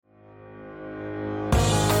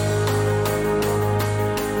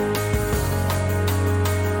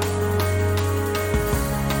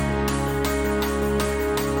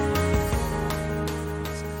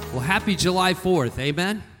happy July 4th,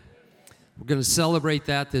 amen? We're going to celebrate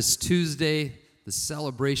that this Tuesday, the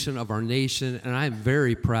celebration of our nation, and I am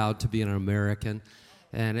very proud to be an American,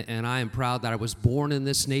 and I am proud that I was born in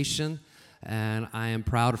this nation, and I am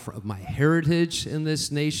proud of my heritage in this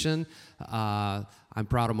nation. I'm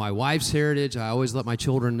proud of my wife's heritage. I always let my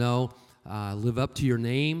children know, live up to your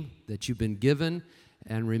name that you've been given,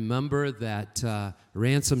 and remember that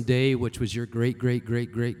Ransom Day, which was your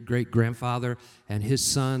great-great-great-great-great-grandfather and his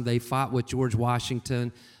son, they fought with George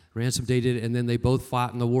Washington. Ransom Day did, and then they both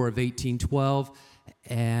fought in the War of 1812.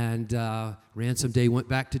 And Ransom Day went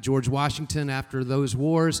back to George Washington after those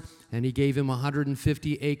wars, and he gave him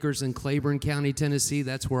 150 acres in Claiborne County, Tennessee.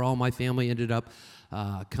 That's where all my family ended up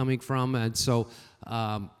coming from. And so,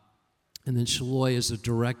 and then Shaloy is a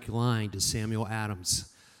direct line to Samuel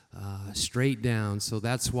Adams, straight down. So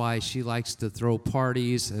that's why she likes to throw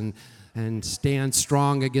parties and stand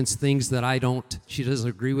strong against things that I don't. She doesn't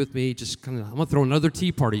agree with me. Just kind of, I'm going to throw another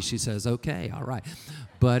tea party, she says. Okay, all right.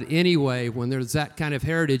 But anyway, when there's that kind of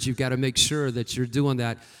heritage, you've got to make sure that you're doing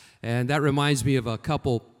that. And that reminds me of a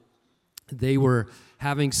couple. They were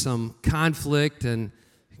having some conflict and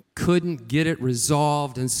couldn't get it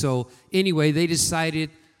resolved. And so anyway, they decided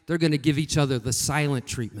they're going to give each other the silent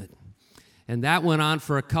treatment. And that went on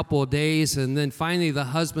for a couple of days. And then finally the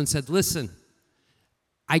husband said, listen,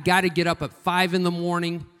 I got to get up at 5 in the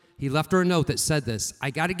morning. He left her a note that said this.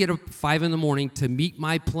 I got to get up at 5 in the morning to meet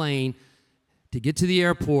my plane to get to the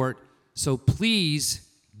airport. So please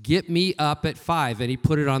get me up at 5. And he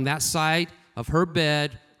put it on that side of her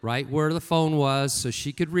bed, right where the phone was, so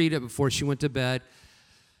she could read it before she went to bed.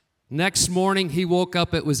 Next morning, he woke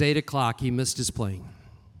up. It was 8 o'clock. He missed his plane.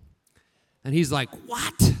 And he's like,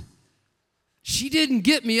 what? She didn't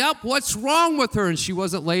get me up. What's wrong with her? And she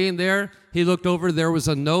wasn't laying there. He looked over. There was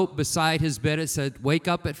a note beside his bed. It said, wake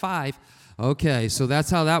up at 5. Okay, so that's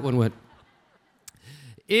how that one went.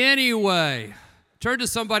 Anyway, turn to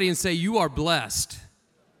somebody and say, you are blessed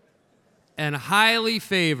and highly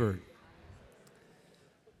favored.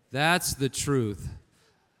 That's the truth.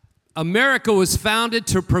 America was founded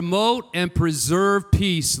to promote and preserve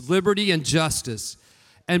peace, liberty, and justice.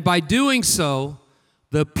 And by doing so,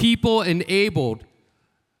 the people enabled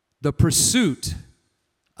the pursuit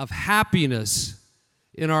of happiness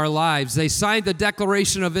in our lives. They signed the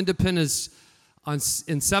Declaration of Independence in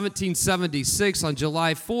 1776 on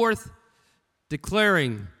July 4th,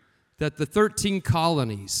 declaring that the 13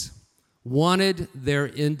 colonies wanted their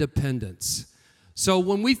independence. So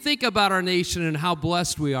when we think about our nation and how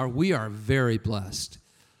blessed we are very blessed.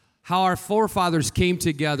 How our forefathers came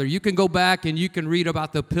together. You can go back and you can read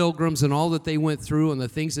about the Pilgrims and all that they went through and the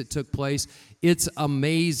things that took place. It's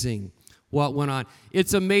amazing what went on.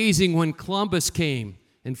 It's amazing when Columbus came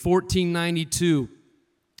in 1492,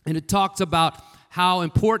 and it talks about how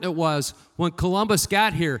important it was when Columbus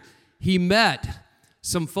got here. He met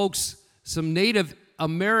some folks, some Native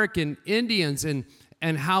American Indians, and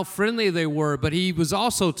how friendly they were, but he was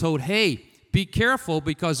also told, hey, be careful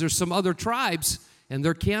because there's some other tribes and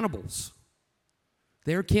they're cannibals.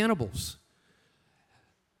 They're cannibals.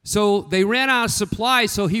 So they ran out of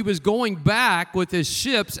supplies, so he was going back with his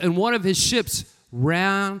ships, and one of his ships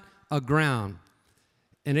ran aground,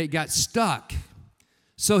 and it got stuck.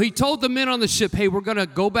 So he told the men on the ship, hey, we're going to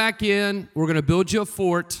go back in, we're going to build you a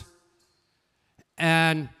fort,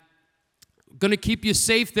 and going to keep you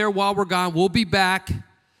safe there while we're gone. We'll be back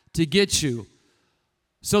to get you.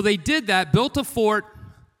 So they did that, built a fort.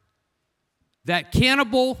 That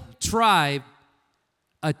cannibal tribe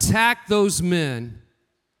attacked those men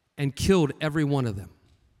and killed every one of them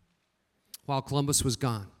while Columbus was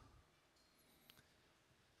gone.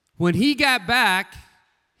 When he got back,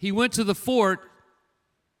 he went to the fort.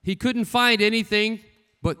 He couldn't find anything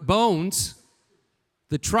but bones.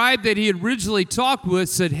 The tribe that he had originally talked with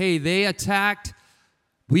said, hey, they attacked.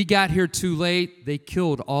 We got here too late. They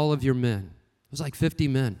killed all of your men. It was like 50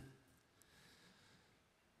 men.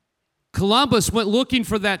 Columbus went looking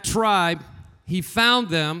for that tribe. He found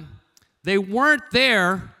them. They weren't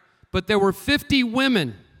there, but there were 50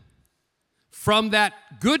 women from that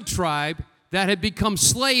good tribe that had become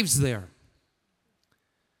slaves there.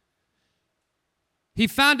 He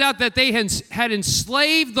found out that they had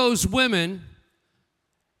enslaved those women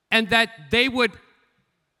and that they would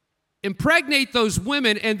impregnate those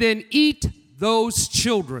women and then eat those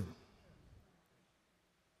children.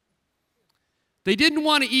 They didn't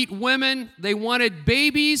want to eat women. They wanted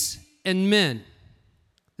babies and men.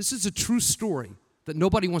 This is a true story that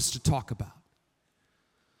nobody wants to talk about.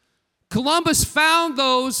 Columbus found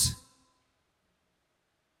those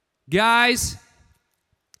guys,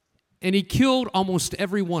 and he killed almost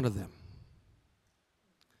every one of them.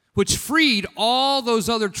 which freed all those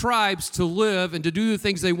other tribes to live and to do the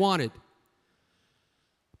things they wanted.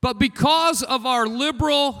 But because of our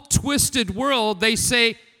liberal, twisted world, they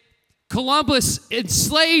say Columbus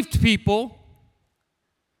enslaved people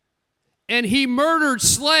and he murdered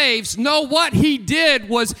slaves. No, what he did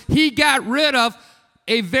was he got rid of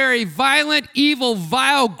a very violent, evil,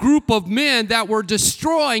 vile group of men that were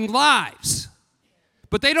destroying lives.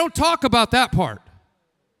 But they don't talk about that part.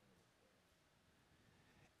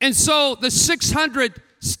 And so the 600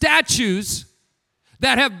 statues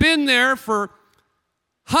that have been there for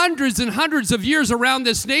hundreds and hundreds of years around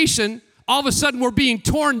this nation, all of a sudden were being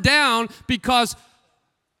torn down because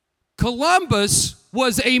Columbus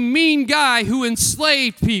was a mean guy who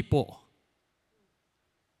enslaved people.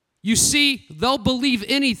 You see, they'll believe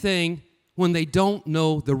anything when they don't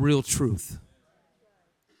know the real truth.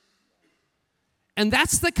 And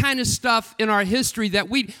that's the kind of stuff in our history that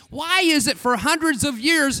why is it for hundreds of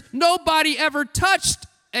years nobody ever touched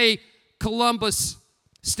a Columbus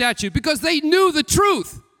statue? Because they knew the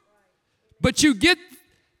truth. But you get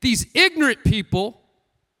these ignorant people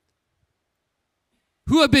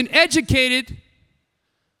who have been educated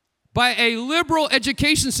by a liberal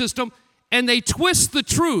education system, and they twist the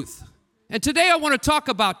truth. And today I want to talk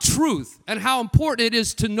about truth and how important it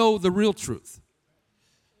is to know the real truth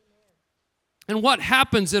and what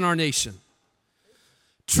happens in our nation.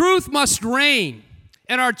 Truth must reign,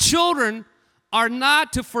 and our children are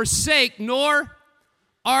not to forsake, nor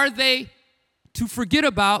are they to forget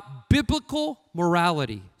about biblical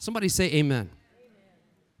morality. Somebody say amen.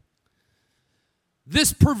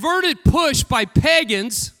 This perverted push by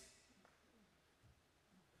pagans,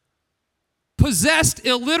 possessed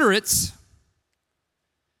illiterates,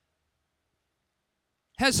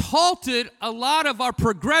 has halted a lot of our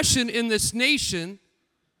progression in this nation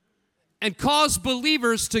and caused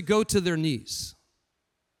believers to go to their knees.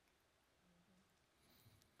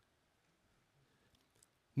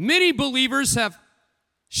 Many believers have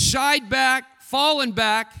shied back, fallen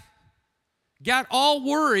back, got all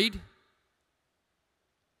worried,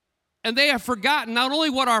 and they have forgotten not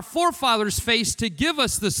only what our forefathers faced to give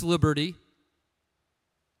us this liberty,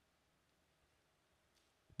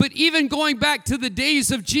 but even going back to the days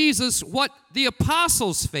of Jesus, what the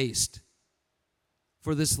apostles faced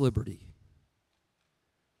for this liberty.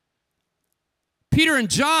 Peter and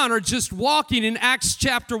John are just walking in Acts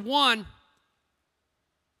chapter 1,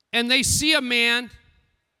 and they see a man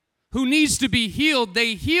who needs to be healed.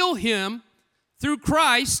 They heal him through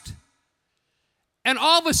Christ, and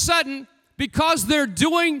all of a sudden, because they're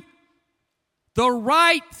doing the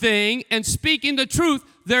right thing and speaking the truth,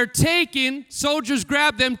 they're taking, soldiers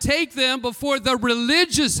grab them, take them before the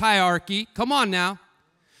religious hierarchy. Come on now.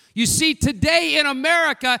 You see, today in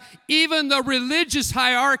America, even the religious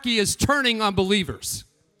hierarchy is turning on believers.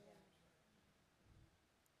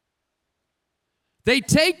 They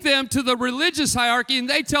take them to the religious hierarchy and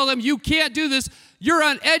they tell them, you can't do this. You're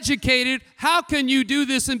uneducated. How can you do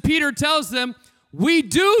this? And Peter tells them, we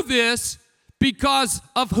do this because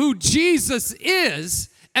of who Jesus is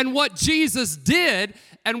and what Jesus did,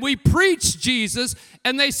 and we preach Jesus,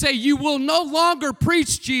 and they say, you will no longer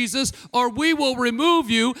preach Jesus or we will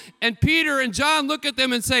remove you. And Peter and John look at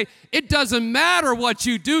them and say, it doesn't matter what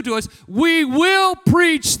you do to us, we will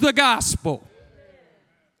preach the gospel.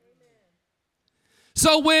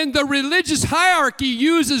 So when the religious hierarchy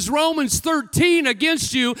uses Romans 13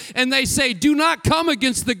 against you and they say, do not come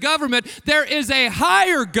against the government, there is a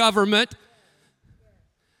higher government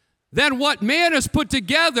than what man has put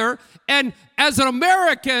together. And as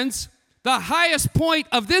Americans, the highest point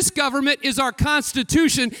of this government is our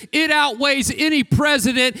Constitution. It outweighs any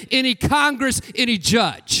president, any Congress, any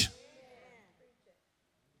judge.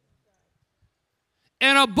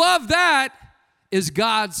 And above that is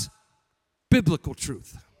God's biblical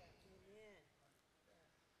truth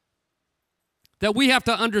that we have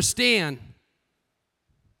to understand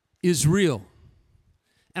is real.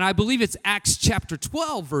 And I believe it's Acts chapter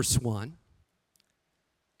 12, verse 1.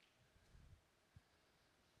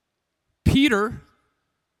 Peter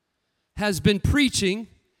has been preaching,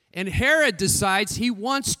 and Herod decides he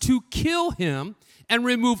wants to kill him and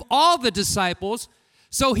remove all the disciples,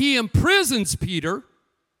 so he imprisons Peter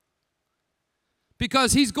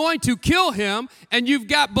because he's going to kill him, and you've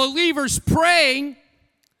got believers praying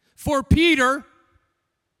for Peter,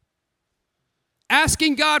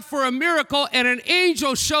 asking God for a miracle, and an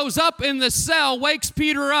angel shows up in the cell, wakes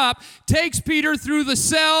Peter up, takes Peter through the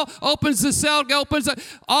cell, opens the cell,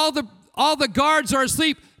 all the guards are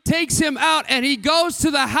asleep, takes him out, and he goes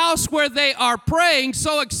to the house where they are praying,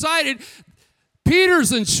 so excited.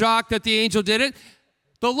 Peter's in shock that the angel did it.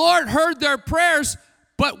 The Lord heard their prayers,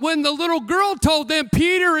 But when the little girl told them,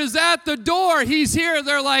 Peter is at the door, he's here,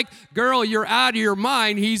 they're like, girl, you're out of your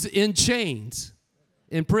mind. He's in chains,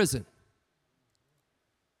 in prison.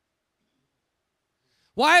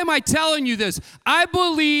 Why am I telling you this? I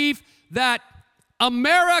believe that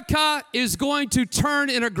America is going to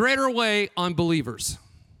turn in a greater way on believers.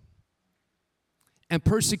 And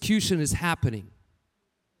persecution is happening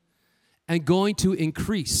and going to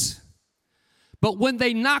increase. But when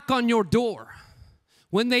they knock on your door,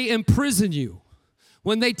 when they imprison you,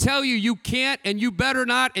 when they tell you you can't and you better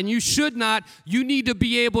not and you should not, you need to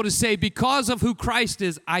be able to say, because of who Christ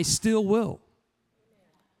is, I still will.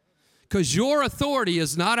 Because your authority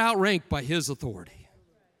is not outranked by his authority.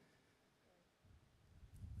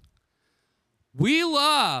 We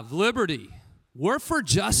love liberty. We're for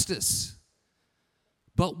justice.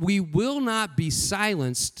 But we will not be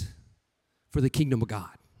silenced for the kingdom of God.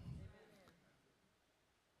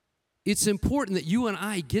 It's important that you and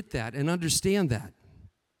I get that and understand that.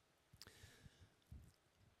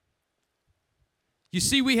 You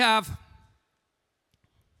see, we have,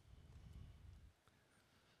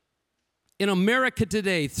 in America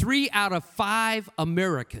today, 3 out of 5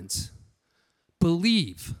 Americans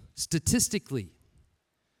believe statistically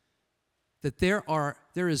that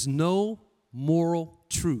there is no moral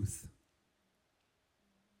truth.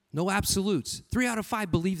 No absolutes. 3 out of 5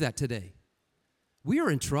 believe that today. We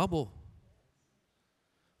are in trouble.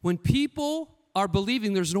 When people are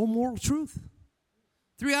believing there's no moral truth.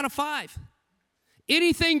 3 out of 5.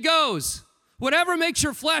 Anything goes. Whatever makes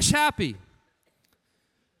your flesh happy.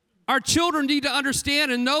 Our children need to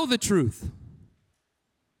understand and know the truth.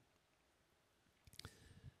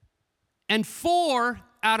 And 4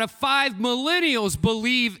 out of 5 millennials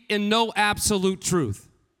believe in no absolute truth.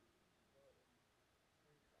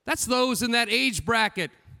 That's those in that age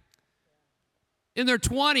bracket, in their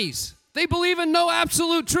 20s. They believe in no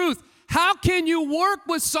absolute truth. How can you work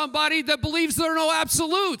with somebody that believes there are no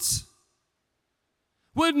absolutes?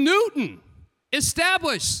 When Newton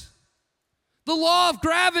established the law of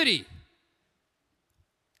gravity,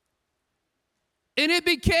 and it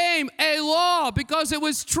became a law because it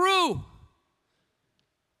was true.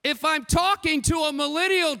 If I'm talking to a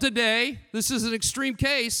millennial today, this is an extreme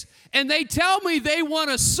case, and they tell me they want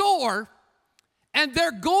to soar, and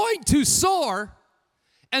they're going to soar,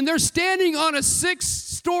 and they're standing on a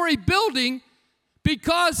 6-story building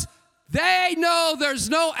because they know there's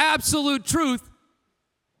no absolute truth,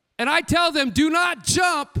 and I tell them, do not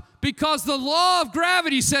jump because the law of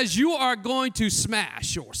gravity says you are going to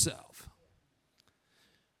smash yourself.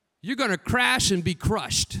 You're going to crash and be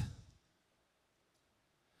crushed.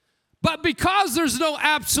 But because there's no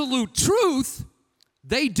absolute truth,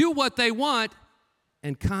 they do what they want,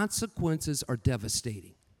 and consequences are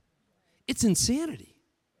devastating. It's insanity.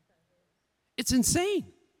 It's insane.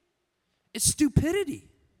 It's stupidity.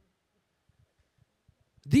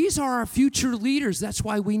 These are our future leaders. That's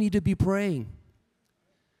why we need to be praying.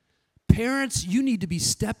 Parents, you need to be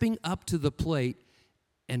stepping up to the plate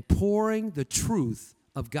and pouring the truth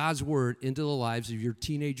of God's word into the lives of your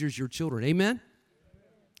teenagers, your children. Amen?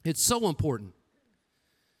 It's so important.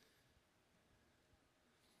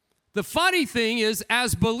 The funny thing is,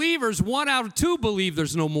 as believers, 1 out of 2 believe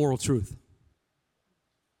there's no moral truth.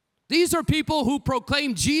 These are people who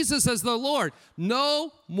proclaim Jesus as the Lord.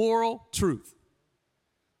 No moral truth.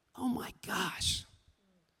 Oh my gosh.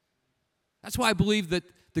 That's why I believe that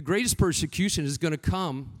the greatest persecution is going to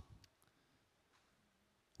come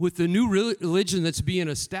with the new religion that's being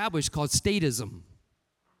established called statism.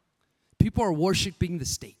 People are worshiping the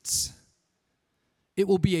states. It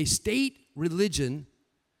will be a state religion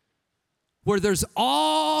where there's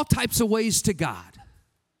all types of ways to God.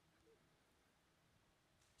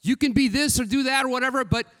 You can be this or do that or whatever,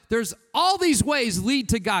 but there's all these ways lead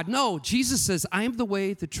to God. No, Jesus says, I am the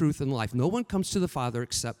way, the truth, and life. No one comes to the Father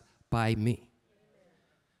except by me.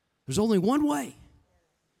 There's only one way,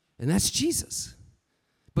 and that's Jesus.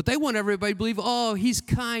 But they want everybody to believe, oh, he's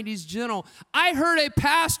kind, he's gentle. I heard a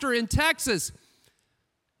pastor in Texas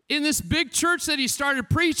in this big church that he started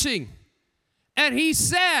preaching, and he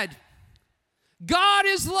said, God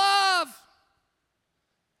is love.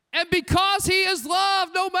 And because he is love,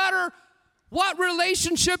 no matter what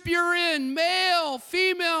relationship you're in, male,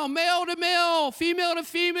 female, male to male, female to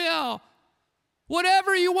female,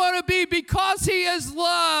 whatever you want to be, because he is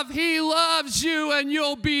love, he loves you and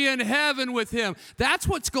you'll be in heaven with him. That's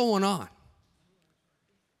what's going on.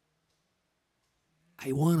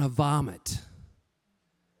 I want to vomit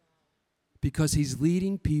because he's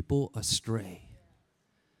leading people astray,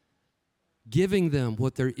 giving them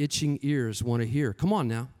what their itching ears want to hear. Come on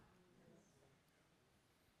now.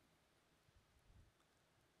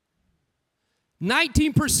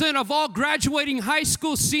 19% of all graduating high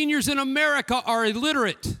school seniors in America are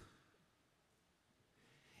illiterate.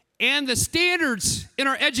 And the standards in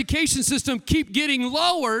our education system keep getting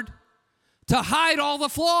lowered to hide all the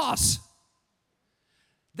flaws.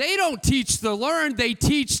 They don't teach to learn, they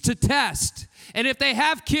teach to test. And if they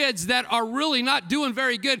have kids that are really not doing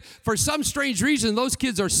very good, for some strange reason, those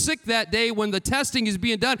kids are sick that day when the testing is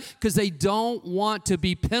being done because they don't want to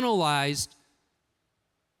be penalized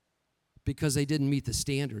because they didn't meet the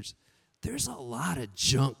standards. There's a lot of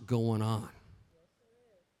junk going on.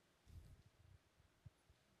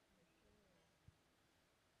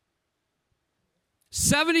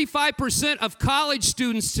 "75% of college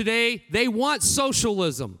students today, they want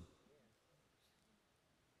socialism.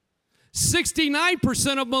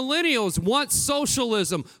 69% of millennials want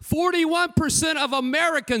socialism. 41% of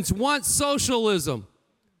Americans want socialism.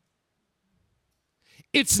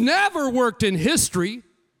 It's never worked in history.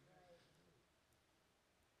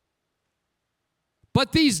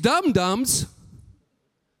 But these dum-dums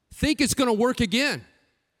think it's going to work again.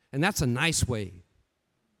 And that's a nice way.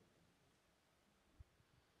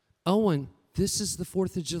 Owen, this is the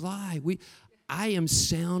 4th of July. I am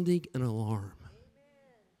sounding an alarm.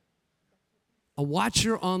 A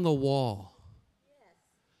watcher on the wall.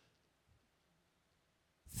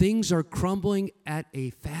 Things are crumbling at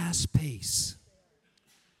a fast pace.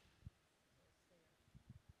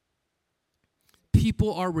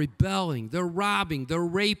 People are rebelling. They're robbing. They're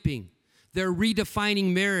raping. They're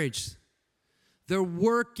redefining marriage. They're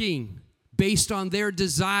working based on their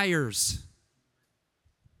desires.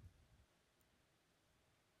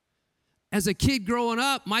 As a kid growing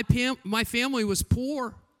up, my family was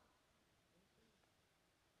poor.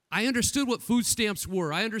 I understood what food stamps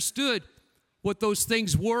were. I understood what those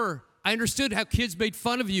things were. I understood how kids made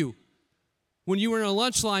fun of you when you were in a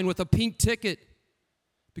lunch line with a pink ticket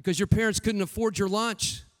because your parents couldn't afford your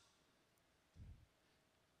lunch.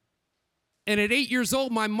 And at 8 years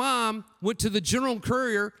old, my mom went to the General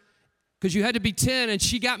Courier because you had to be 10, and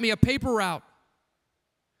she got me a paper route.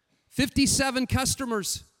 57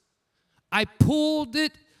 customers. I pulled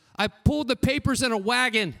the papers in a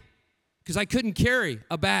wagon because I couldn't carry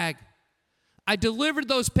a bag. I delivered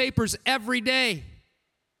those papers every day.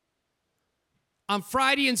 On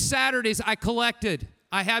Friday and Saturdays, I collected.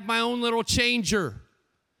 I had my own little changer,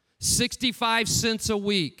 65 cents a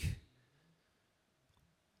week.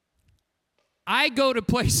 I go to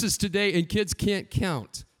places today and kids can't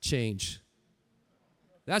count change.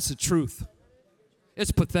 That's the truth.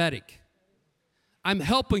 It's pathetic. I'm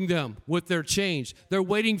helping them with their change. They're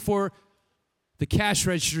waiting for the cash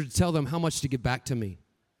register to tell them how much to give back to me.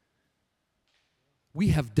 We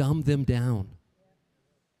have dumbed them down.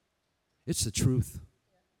 It's the truth.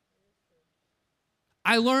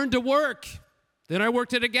 I learned to work. Then I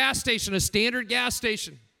worked at a gas station, a standard gas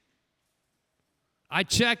station. I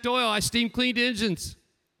checked oil. I steam cleaned engines.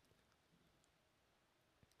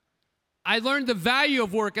 I learned the value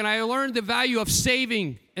of work, and I learned the value of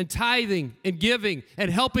saving and tithing and giving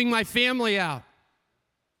and helping my family out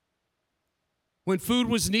when food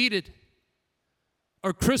was needed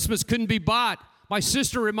or Christmas couldn't be bought. My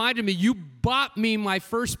sister reminded me, "You bought me my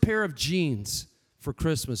first pair of jeans for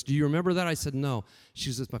Christmas. Do you remember that?" I said, "No."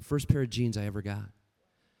 She says, "My first pair of jeans I ever got."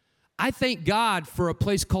 I thank God for a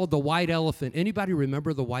place called the White Elephant. Anybody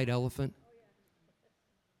remember the White Elephant?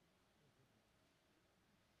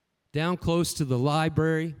 Down close to the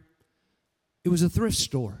library. It was a thrift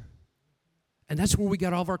store. And that's where we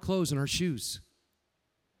got all of our clothes and our shoes.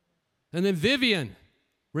 And then Vivian,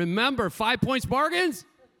 remember 5 Points Bargains?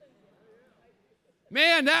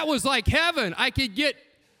 Man, that was like heaven. I could get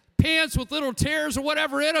pants with little tears or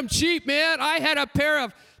whatever in them cheap, man. I had a pair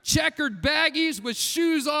of checkered baggies with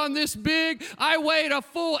shoes on this big. I weighed a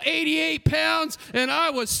full 88 pounds, and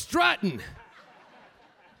I was strutting.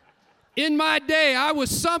 In my day, I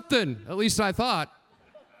was something, at least I thought.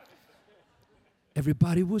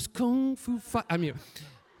 Everybody was kung fu fight. I mean,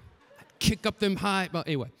 kick up them high. Well,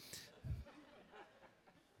 anyway.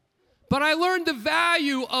 But I learned the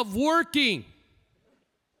value of working.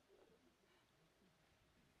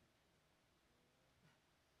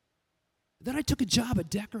 Then I took a job at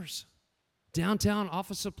Deckers. Downtown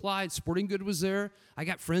office supply, Sporting Good was there. I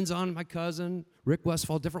got friends on, my cousin, Rick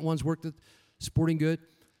Westfall, different ones worked at Sporting Good.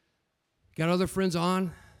 Got other friends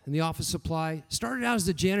on in the office supply. Started out as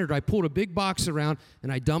the janitor. I pulled a big box around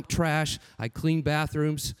and I dumped trash. I cleaned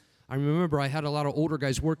bathrooms. I remember I had a lot of older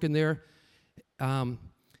guys working there. And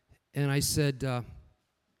I said,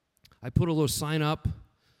 I put a little sign up.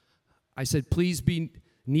 I said, "Please be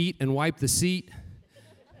neat and wipe the seat."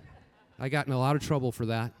 I got in a lot of trouble for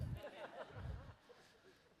that.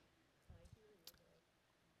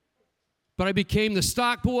 but I became the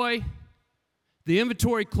stock boy, the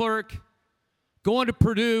inventory clerk, going to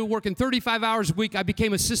Purdue, working 35 hours a week. I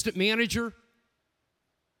became assistant manager.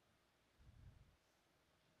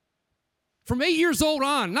 From 8 years old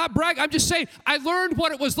on, not brag, I'm just saying, I learned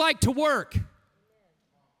what it was like to work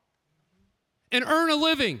and earn a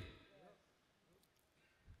living.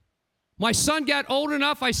 My son got old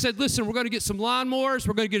enough, I said, listen, we're going to get some lawnmowers,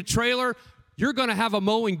 we're going to get a trailer, you're going to have a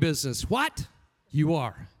mowing business. What? You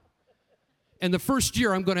are. And the first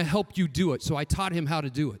year, I'm going to help you do it. So I taught him how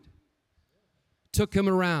to do it. Took him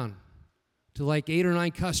around to like 8 or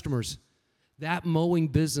 9 customers. That mowing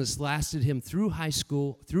business lasted him through high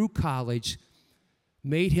school, through college,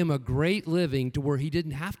 made him a great living to where he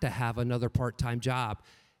didn't have to have another part-time job.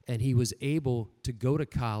 And he was able to go to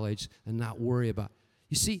college and not worry about.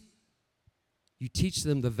 You see, you teach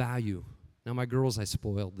them the value. Now, my girls, I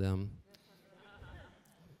spoiled them.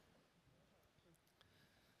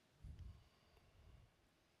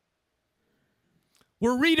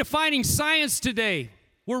 We're redefining science today.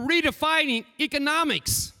 We're redefining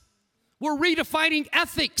economics. We're redefining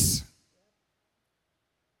ethics.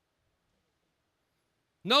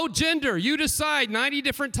 No gender. You decide 90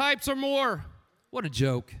 different types or more. What a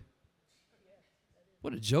joke.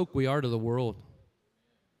 What a joke we are to the world.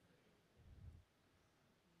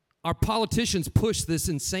 Our politicians push this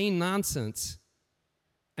insane nonsense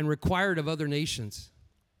and require it of other nations.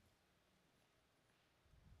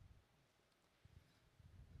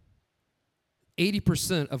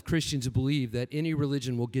 %80 of Christians believe that any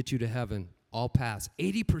religion will get you to heaven. All pass.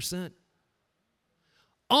 80%.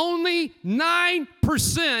 Only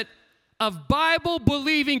 9% of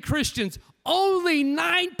Bible-believing Christians, only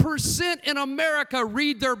 9% in America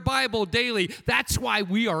read their Bible daily. That's why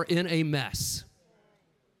we are in a mess.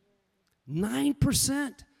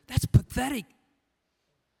 9%. That's pathetic.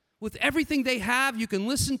 With everything they have, you can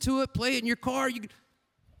listen to it, play it in your car.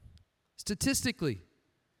 Statistically,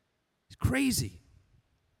 it's crazy.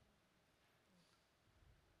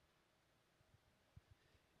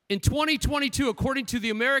 In 2022, according to the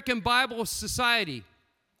American Bible Society,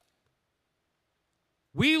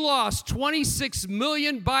 we lost 26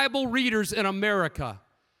 million Bible readers in America.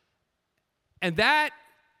 And that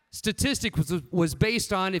statistic was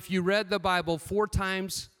based on if you read the Bible 4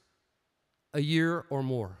 times a year or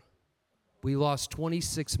more. We lost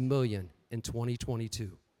 26 million in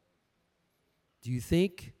 2022. Do you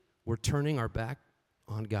think we're turning our back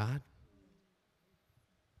on God?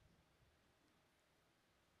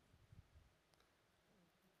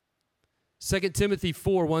 Second Timothy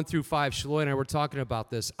 4, 1 through 5, Shaloy and I were talking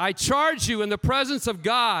about this. I charge you in the presence of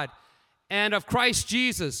God and of Christ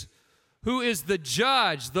Jesus, who is the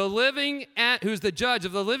judge, who's the judge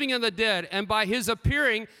of the living and the dead, and by his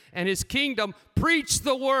appearing and his kingdom, preach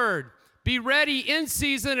the word. Be ready in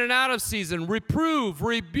season and out of season. Reprove,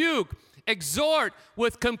 rebuke, exhort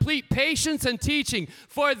with complete patience and teaching.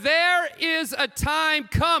 For there is a time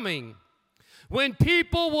coming when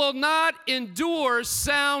people will not endure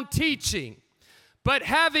sound teaching, but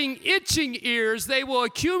having itching ears, they will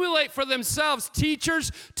accumulate for themselves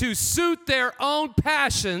teachers to suit their own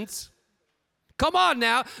passions. Come on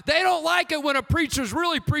now. They don't like it when a preacher's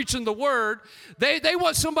really preaching the word. They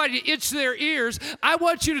want somebody to itch their ears. I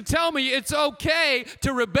want you to tell me it's okay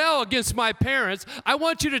to rebel against my parents. I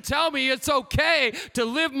want you to tell me it's okay to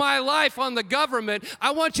live my life on the government.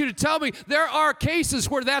 I want you to tell me there are cases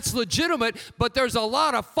where that's legitimate, but there's a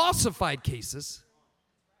lot of falsified cases.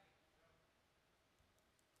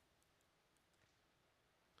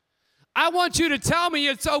 I want you to tell me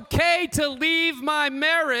it's okay to leave my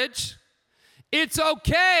marriage. It's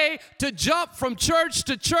okay to jump from church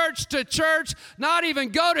to church to church, not even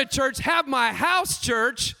go to church, have my house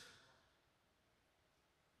church.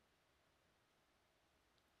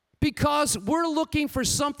 Because we're looking for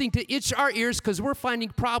something to itch our ears because we're finding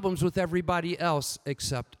problems with everybody else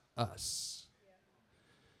except us.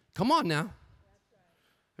 Come on now.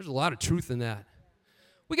 There's a lot of truth in that.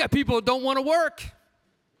 We got people that don't want to work.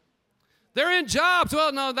 They're in jobs.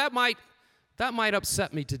 Well, no, that might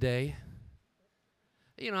upset me today.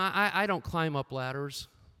 You know, I don't climb up ladders.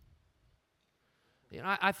 You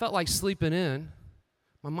know, I felt like sleeping in.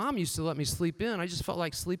 My mom used to let me sleep in. I just felt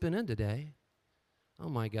like sleeping in today. Oh,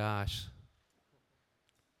 my gosh.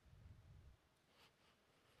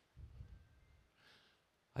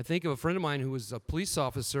 I think of a friend of mine who was a police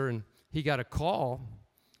officer, and he got a call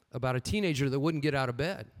about a teenager that wouldn't get out of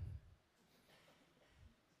bed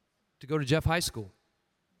to go to Jeff High School.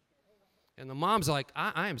 And the mom's like,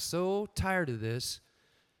 I am so tired of this.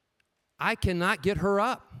 I cannot get her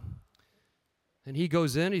up. And he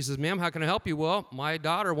goes in, he says, ma'am, how can I help you? Well, my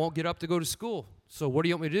daughter won't get up to go to school. So what do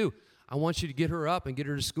you want me to do? I want you to get her up and get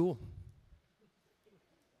her to school.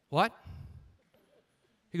 What?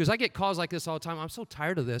 He goes, I get calls like this all the time. I'm so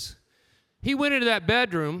tired of this. He went into that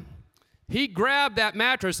bedroom. He grabbed that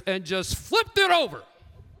mattress and just flipped it over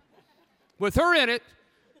with her in it.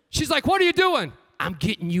 She's like, what are you doing? I'm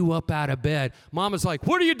getting you up out of bed. Mama's like,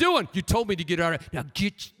 what are you doing? You told me to get out of bed. Now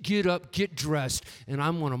get up, get dressed, and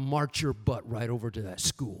I'm going to march your butt right over to that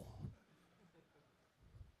school.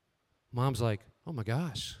 Mom's like, oh my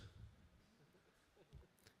gosh.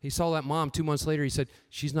 He saw that mom 2 months later. He said,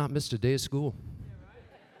 she's not missed a day of school.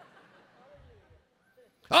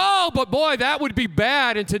 Oh, but boy, that would be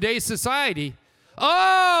bad in today's society.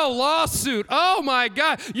 Oh, lawsuit. Oh, my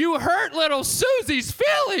God. You hurt little Susie's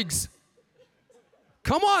feelings.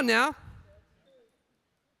 Come on now.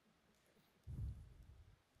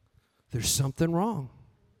 There's something wrong.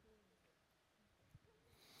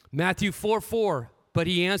 Matthew 4:4. But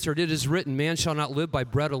he answered, it is written, man shall not live by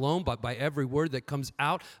bread alone, but by every word that comes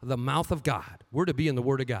out of the mouth of God. We're to be in the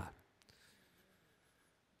Word of God.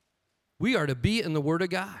 We are to be in the Word of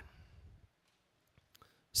God.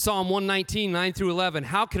 Psalm 119, 9 through 11.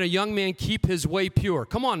 How can a young man keep his way pure?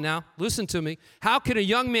 Come on now, listen to me. How can a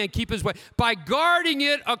young man keep his way? By guarding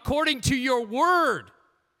it according to your word.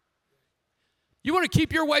 You want to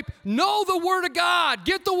keep your way? Know the Word of God.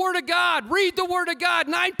 Get the Word of God. Read the Word of God.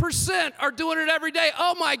 9% are doing it every day.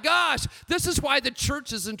 Oh my gosh, this is why the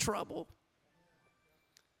church is in trouble.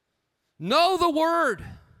 Know the Word.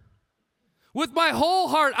 With my whole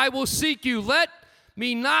heart I will seek you. Let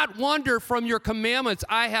me not wander from your commandments.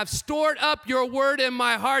 I have stored up your word in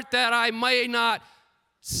my heart that I may not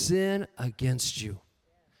sin against you.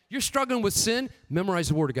 You're struggling with sin? Memorize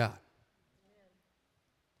the Word of God.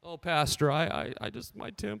 Oh, Pastor, I just, my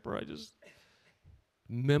temper,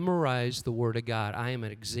 memorize the Word of God. I am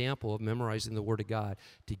an example of memorizing the Word of God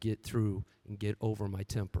to get through and get over my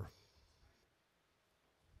temper.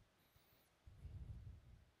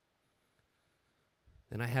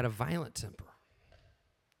 Then I had a violent temper.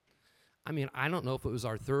 I mean, I don't know if it was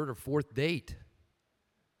our third or fourth date.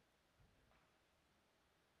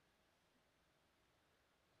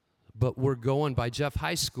 But we're going by Jeff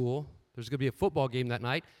High School. There's going to be a football game that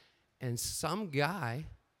night, and some guy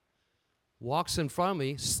walks in front of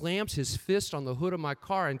me, slams his fist on the hood of my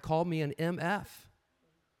car, and called me an MF.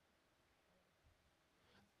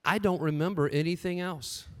 I don't remember anything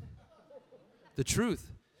else. The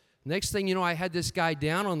truth. Next thing you know, I had this guy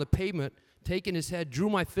down on the pavement, taking his head, drew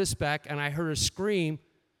my fist back, and I heard a scream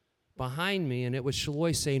behind me, and it was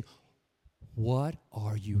Shaloy saying, what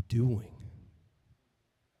are you doing?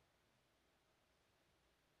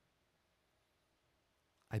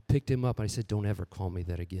 I picked him up and I said, don't ever call me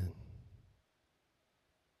that again.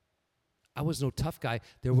 I was no tough guy.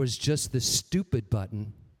 There was just the stupid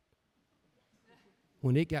button.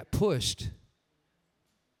 When it got pushed,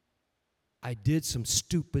 I did some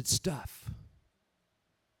stupid stuff.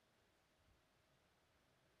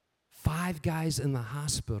 5 guys in the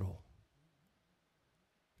hospital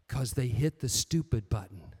because they hit the stupid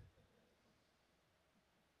button.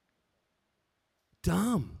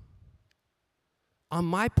 Dumb. On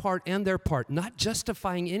my part and their part, not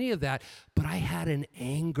justifying any of that, but I had an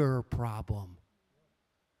anger problem.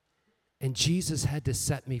 And Jesus had to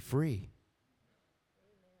set me free.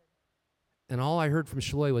 And all I heard from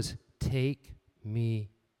Shaloy was, take me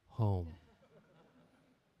home.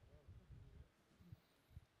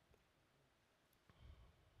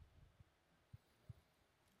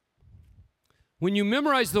 When you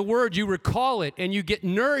memorize the word, you recall it and you get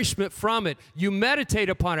nourishment from it. You meditate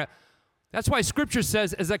upon it. That's why Scripture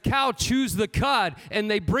says, as a cow chews the cud, and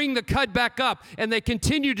they bring the cud back up, and they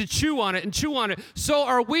continue to chew on it and chew on it, so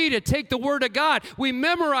are we to take the Word of God. We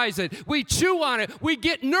memorize it. We chew on it. We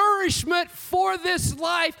get nourishment for this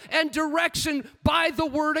life and direction by the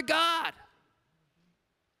Word of God.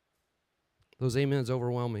 Those amens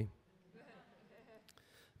overwhelm me.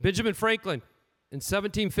 Benjamin Franklin, in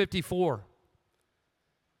 1754,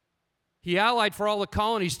 he allied for all the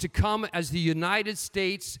colonies to come as the United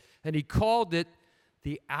States, and he called it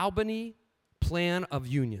the Albany Plan of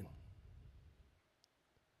Union.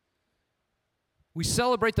 We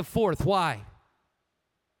celebrate the 4th. Why?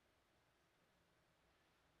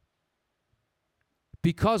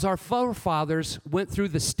 Because our forefathers went through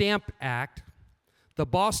the Stamp Act, the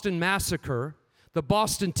Boston Massacre, the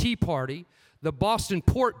Boston Tea Party, the Boston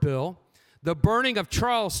Port Bill, the burning of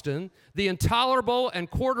Charleston, the Intolerable and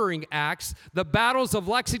Quartering Acts, the battles of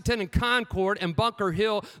Lexington and Concord and Bunker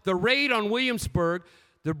Hill, the raid on Williamsburg.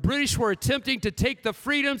 The British were attempting to take the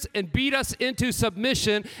freedoms and beat us into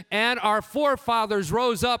submission, and our forefathers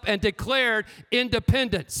rose up and declared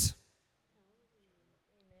independence.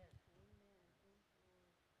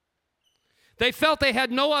 They felt they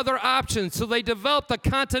had no other option, so they developed the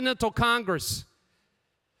Continental Congress.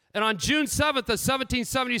 And on June 7th of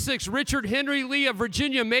 1776, Richard Henry Lee of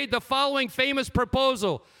Virginia made the following famous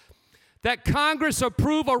proposal: that Congress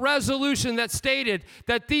approve a resolution that stated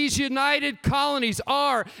that these united colonies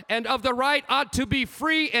are and of the right ought to be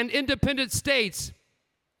free and independent states.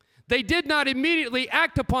 They did not immediately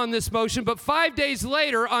act upon this motion, but 5 days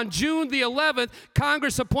later, on June the 11th,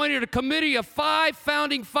 Congress appointed a committee of 5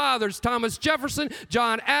 founding fathers: Thomas Jefferson,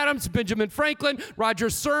 John Adams, Benjamin Franklin, Roger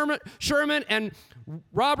Sherman, and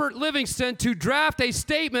Robert Livingston, to draft a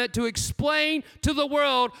statement to explain to the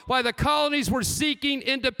world why the colonies were seeking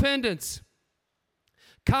independence.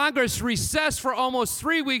 Congress recessed for almost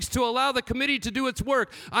 3 weeks to allow the committee to do its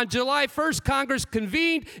work. On July 1st, Congress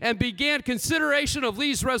convened and began consideration of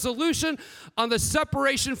Lee's resolution on the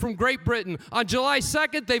separation from Great Britain. On July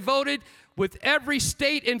 2nd, they voted with every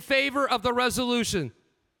state in favor of the resolution.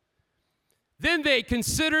 Then they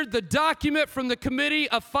considered the document from the Committee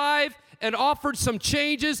of 5 and offered some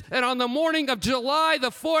changes, and on the morning of July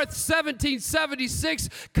the 4th, 1776,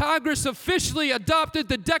 Congress officially adopted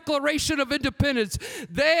the Declaration of Independence.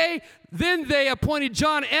 Then they appointed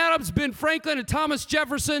John Adams, Ben Franklin, and Thomas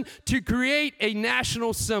Jefferson to create a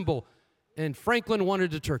national symbol, and Franklin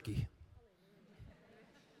wanted a turkey.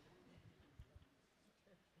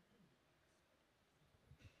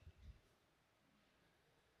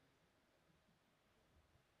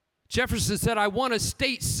 Jefferson said, "I want a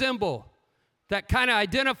state symbol that kind of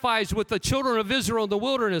identifies with the children of Israel in the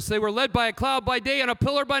wilderness. They were led by a cloud by day and a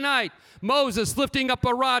pillar by night. Moses lifting up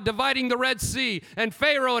a rod, dividing the Red Sea, and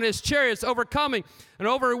Pharaoh and his chariots overcoming and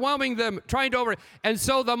overwhelming them, trying to over." And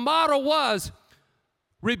so the motto was,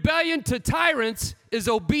 rebellion to tyrants is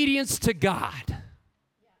obedience to God.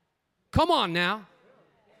 Come on now.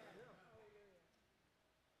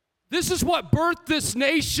 This is what birthed this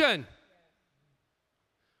nation.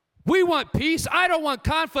 We want peace. I don't want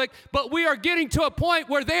conflict, but we are getting to a point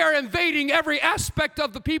where they are invading every aspect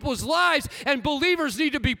of the people's lives, and believers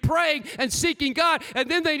need to be praying and seeking God, and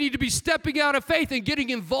then they need to be stepping out of faith and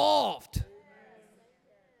getting involved.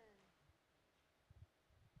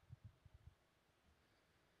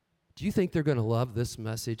 Do you think they're going to love this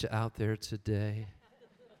message out there today?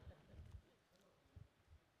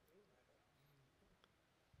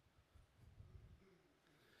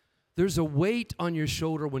 There's a weight on your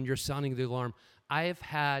shoulder when you're sounding the alarm. I have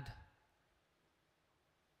had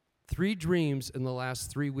 3 dreams in the last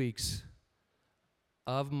 3 weeks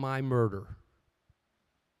of my murder,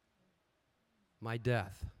 my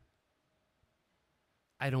death.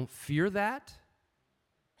 I don't fear that,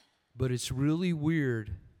 but it's really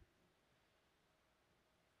weird.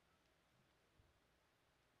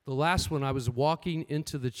 The last one, I was walking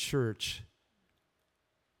into the church,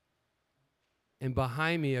 and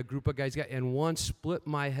behind me, a group of guys got, and one split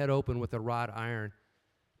my head open with a wrought iron,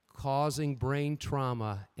 causing brain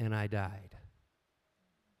trauma, and I died.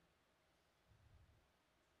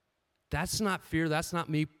 That's not fear. That's not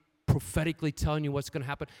me prophetically telling you what's going to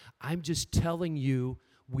happen. I'm just telling you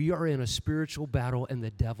we are in a spiritual battle, and the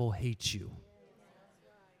devil hates you.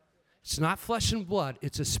 It's not flesh and blood.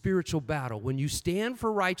 It's a spiritual battle. When you stand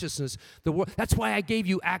for righteousness, that's why I gave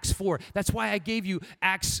you Acts 4. That's why I gave you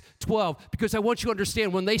Acts 12, because I want you to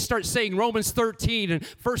understand when they start saying Romans 13 and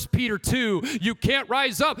 1 Peter 2, you can't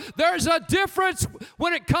rise up. There's a difference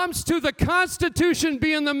when it comes to the Constitution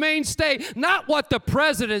being the mainstay, not what the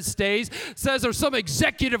president says or some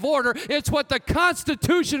executive order. It's what the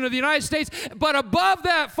Constitution of the United States, but above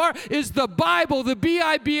that far is the Bible, the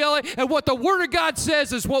Bible, and what the Word of God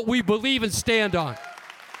says is what we believe and stand on.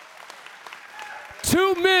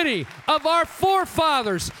 Too many of our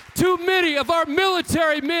forefathers, too many of our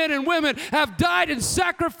military men and women have died and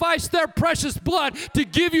sacrificed their precious blood to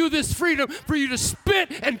give you this freedom for you to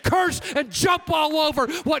spit and curse and jump all over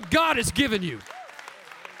what God has given you.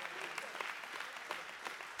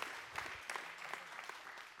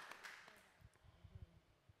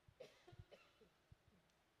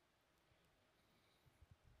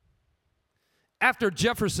 After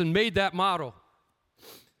Jefferson made that model,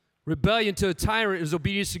 rebellion to a tyrant is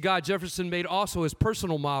obedience to God, Jefferson made also his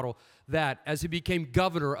personal model that as he became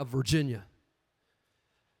governor of Virginia.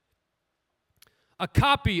 A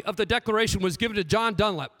copy of the Declaration was given to John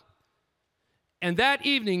Dunlap. And that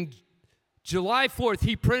evening, July 4th,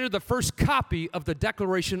 he printed the first copy of the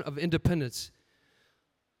Declaration of Independence.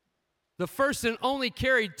 The first and only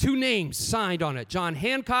carried 2 names signed on it, John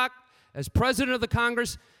Hancock as president of the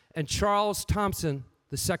Congress and Charles Thompson,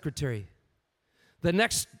 the secretary. The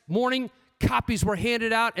next morning, copies were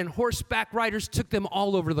handed out, and horseback riders took them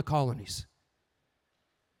all over the colonies.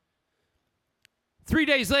 3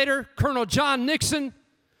 days later, Colonel John Nixon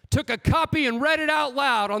took a copy and read it out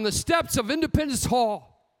loud on the steps of Independence Hall.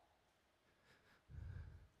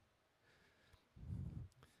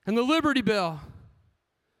 And the Liberty Bell.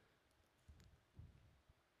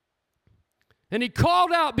 And he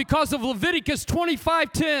called out because of Leviticus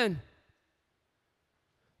 25:10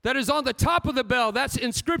 that is on the top of the bell. That's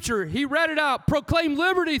in Scripture. He read it out. Proclaim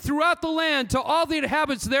liberty throughout the land to all the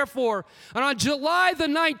inhabitants, therefore. And on July the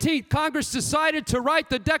 19th, Congress decided to write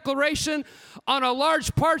the Declaration on a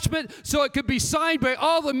large parchment so it could be signed by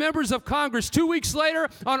all the members of Congress. 2 weeks later,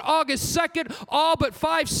 on August 2nd, all but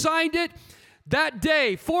 5 signed it. That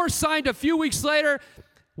day, 4 signed a few weeks later.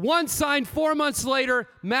 1 signed 4 months later,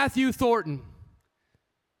 Matthew Thornton.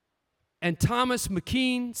 And Thomas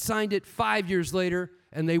McKean signed it 5 years later,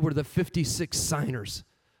 and they were the 56 signers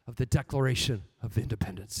of the Declaration of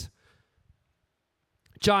Independence.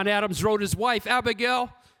 John Adams wrote his wife,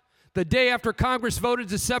 Abigail, the day after Congress voted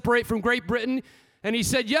to separate from Great Britain, and he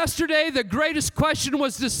said, yesterday the greatest question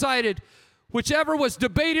was decided, whichever was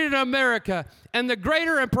debated in America, and the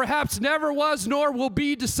greater and perhaps never was nor will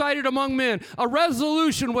be decided among men. A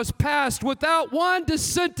resolution was passed without one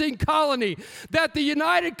dissenting colony that the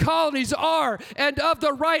United Colonies are and of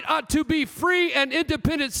the right ought to be free and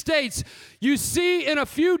independent states. You see in a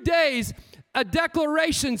few days a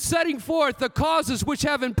declaration setting forth the causes which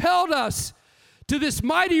have impelled us to this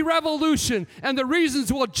mighty revolution and the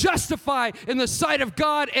reasons will justify in the sight of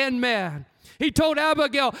God and man. He told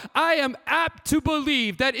Abigail, I am apt to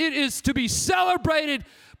believe that it is to be celebrated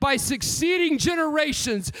by succeeding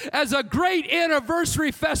generations as a great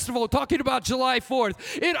anniversary festival, talking about July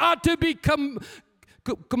 4th. It ought to be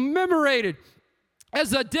commemorated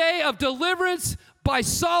as a day of deliverance by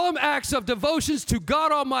solemn acts of devotions to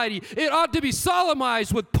God Almighty. It ought to be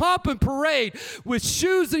solemnized with pomp and parade, with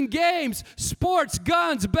shoes and games, sports,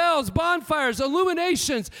 guns, bells, bonfires,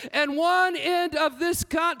 illuminations, and one end of this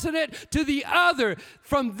continent to the other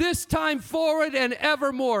from this time forward and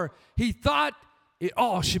evermore. He thought it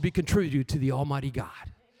all should be contributed to the Almighty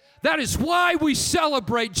God. That is why we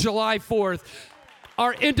celebrate July 4th,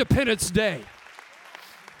 our Independence Day.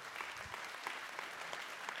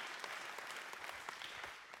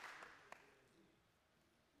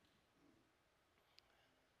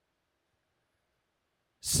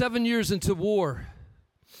 Seven years into war,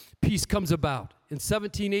 peace comes about. In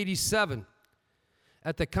 1787,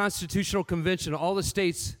 at the Constitutional Convention, all the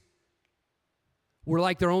states were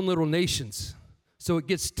like their own little nations. So it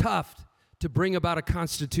gets tough to bring about a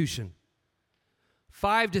constitution.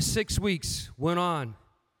 5 to 6 weeks went on.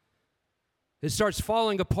 It starts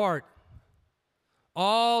falling apart.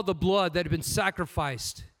 All the blood that had been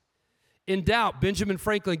sacrificed. In doubt, Benjamin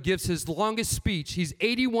Franklin gives his longest speech. He's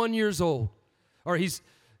 81 years old. Or he's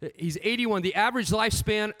 81. The average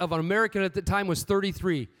lifespan of an American at the time was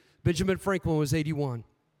 33. Benjamin Franklin was 81.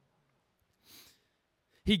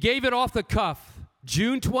 He gave it off the cuff,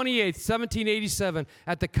 June 28th, 1787,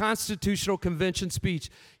 at the Constitutional Convention speech.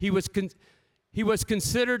 He was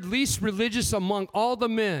considered least religious among all the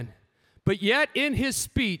men. But yet in his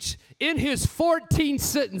speech, in his 14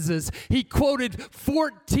 sentences, he quoted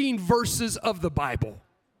 14 verses of the Bible.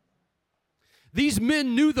 These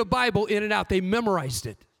men knew the Bible in and out. They memorized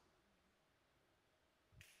it.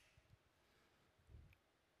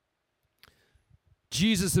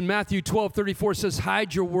 Jesus in Matthew 12:34 says,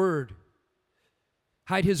 hide your word.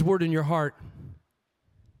 Hide his word in your heart.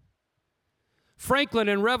 Franklin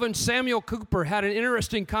and Reverend Samuel Cooper had an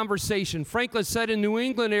interesting conversation. Franklin said in New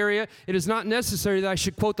England area, it is not necessary that I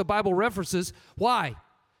should quote the Bible references. Why?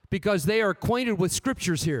 Because they are acquainted with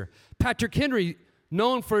scriptures here. Patrick Henry,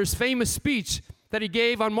 known for his famous speech that he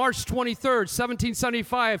gave on March 23rd,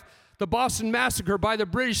 1775, the Boston Massacre by the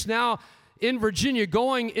British now in Virginia,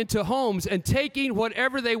 going into homes and taking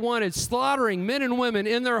whatever they wanted, slaughtering men and women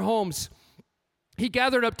in their homes. He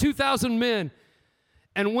gathered up 2,000 men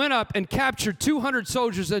and went up and captured 200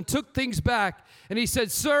 soldiers and took things back. And he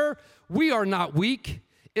said, sir, we are not weak.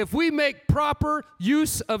 If we make proper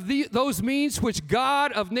use of those means which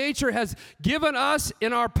God of nature has given us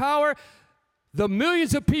in our power, the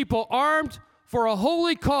millions of people armed for a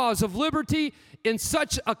holy cause of liberty in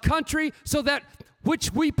such a country, so that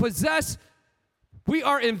which we possess, we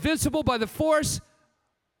are invincible by the force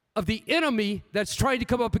of the enemy that's trying to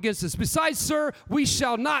come up against us. Besides, sir, we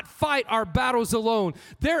shall not fight our battles alone.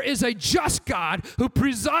 There is a just God who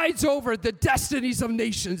presides over the destinies of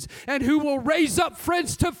nations and who will raise up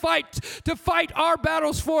friends to fight our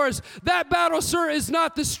battles for us. That battle, sir, is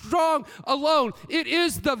not the strong alone. It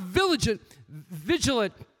is the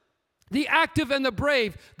vigilant the active and the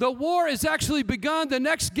brave. The war has actually begun. The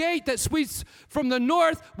next gate that sweeps from the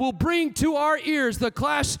north will bring to our ears the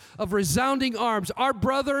clash of resounding arms. Our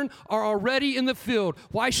brethren are already in the field.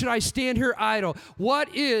 Why should I stand here idle?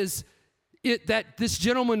 What is it that this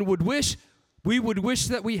gentleman would wish? We would wish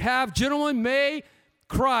that we have. Gentlemen may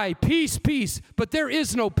cry, peace, peace, but there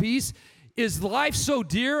is no peace. Is life so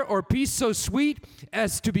dear or peace so sweet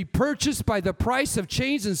as to be purchased by the price of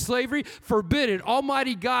chains and slavery? Forbid it.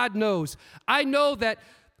 Almighty God knows. I know that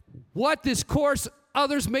what this course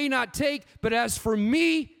others may not take, but as for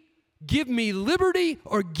me, give me liberty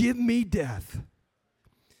or give me death.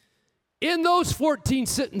 In those 14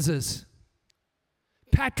 sentences,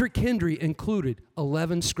 Patrick Henry included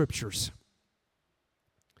 11 scriptures.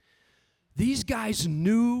 These guys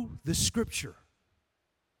knew the scripture.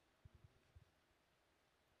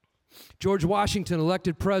 George Washington,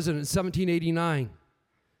 elected president in 1789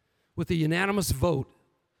 with a unanimous vote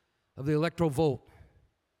of the electoral vote.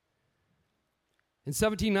 In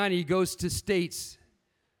 1790, he goes to states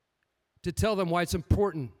to tell them why it's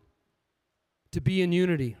important to be in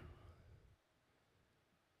unity.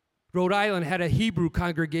 Rhode Island had a Hebrew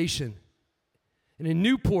congregation. And in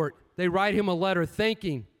Newport, they write him a letter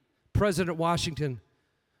thanking President Washington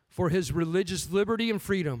for his religious liberty and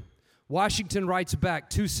freedom. Washington writes back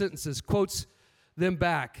 2 sentences, quotes them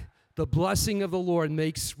back. The blessing of the Lord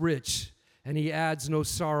makes rich, and he adds no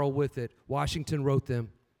sorrow with it. Washington wrote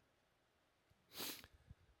them.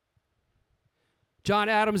 John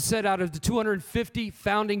Adams said out of the 250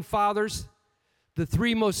 founding fathers, the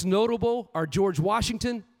 3 most notable are George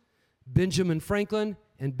Washington, Benjamin Franklin,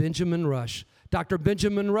 and Benjamin Rush. Dr.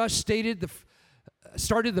 Benjamin Rush started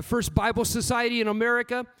the first Bible Society in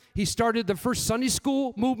America. He started the first Sunday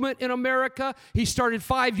school movement in America. He started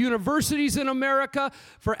 5 universities in America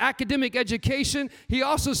for academic education. He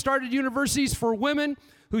also started universities for women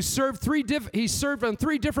who served he served on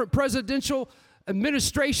 3 different presidential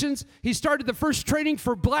administrations. He started the first training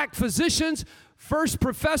for black physicians, first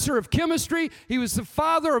professor of chemistry. He was the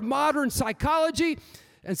father of modern psychology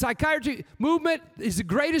and psychiatry movement. He's the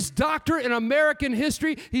greatest doctor in American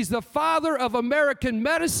history. He's the father of American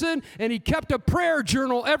medicine, and he kept a prayer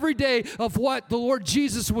journal every day of what the Lord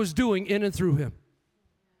Jesus was doing in and through him.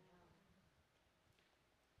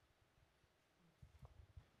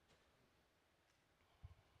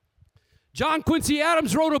 John Quincy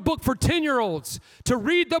Adams wrote a book for 10-year-olds to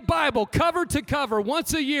read the Bible cover to cover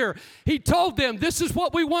once a year. He told them, this is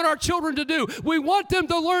what we want our children to do. We want them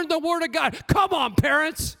to learn the Word of God. Come on,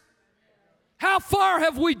 parents. How far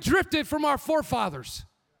have we drifted from our forefathers?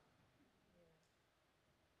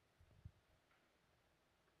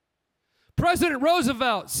 President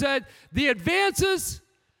Roosevelt said, the advances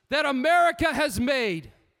that America has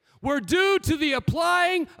made were due to the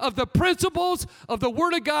applying of the principles of the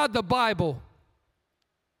Word of God, the Bible.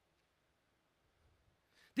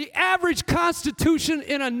 The average constitution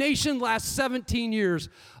in a nation lasts 17 years.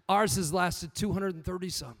 Ours has lasted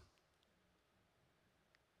 230-some.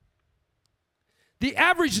 The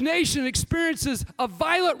average nation experiences a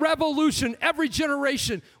violent revolution every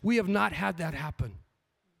generation. We have not had that happen.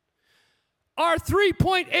 Our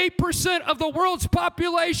 3.8% of the world's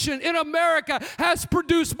population in America has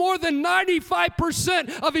produced more than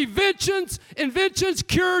 95% of inventions,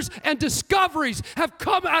 cures, and discoveries have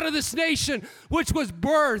come out of this nation, which was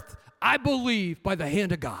birthed, I believe, by the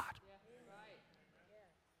hand of God.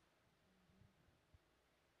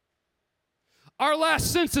 Our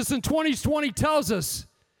last census in 2020 tells us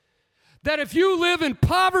that if you live in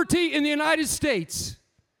poverty in the United States,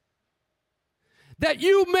 that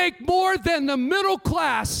you make more than the middle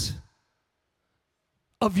class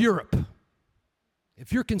of Europe.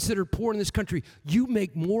 If you're considered poor in this country, you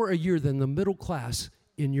make more a year than the middle class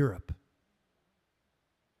in Europe.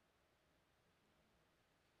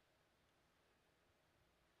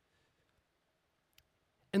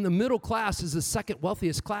 And the middle class is the second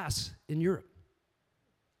wealthiest class in Europe.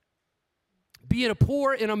 Being a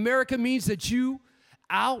poor in America means that you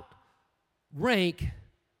outrank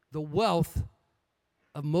the wealth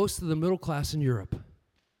of most of the middle class in Europe.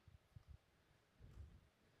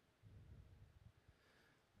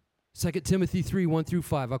 2 Timothy 3, 1 through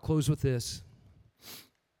 5. I'll close with this.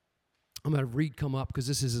 I'm going to have Reed come up because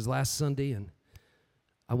this is his last Sunday, and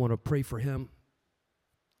I want to pray for him.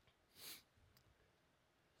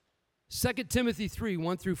 2 Timothy 3,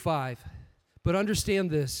 1 through 5. But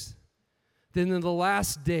understand this, that in the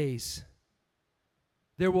last days,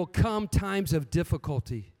 there will come times of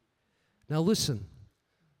difficulty. Now listen.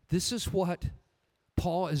 This is what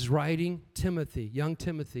Paul is writing Timothy, young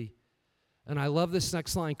Timothy. And I love this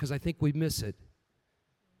next line because I think we miss it.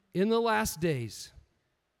 In the last days,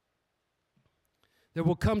 There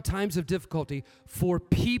will come times of difficulty, for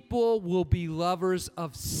people will be lovers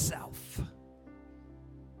of self.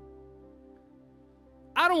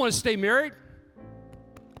 I don't want to stay married.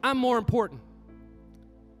 I'm more important.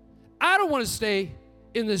 I don't want to stay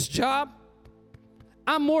in this job.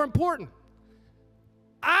 I'm more important.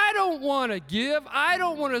 I don't want to give. I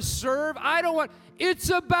don't want to serve. It's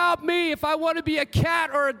about me. If I want to be a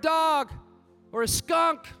cat or a dog or a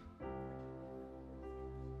skunk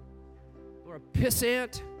or a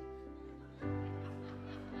pissant.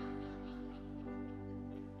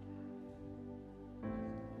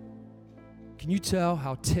 Can you tell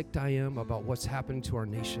how ticked I am about what's happening to our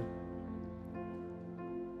nation?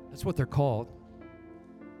 That's what they're called.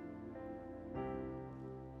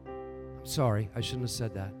 I'm sorry, I shouldn't have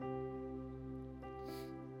said that.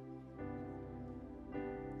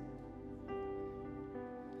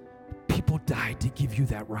 People died to give you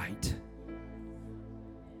that right.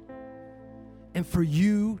 And for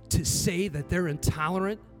you to say that they're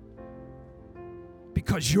intolerant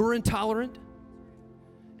because you're intolerant,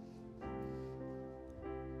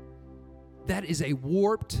 that is a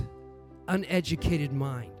warped, uneducated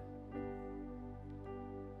mind.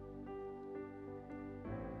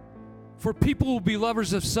 For people will be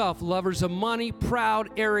lovers of self, lovers of money, proud,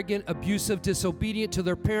 arrogant, abusive, disobedient to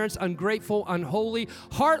their parents, ungrateful, unholy,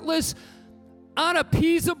 heartless,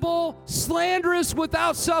 unappeasable, slanderous,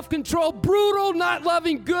 without self-control, brutal, not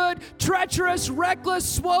loving good, treacherous, reckless,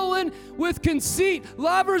 swollen with conceit,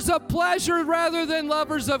 lovers of pleasure rather than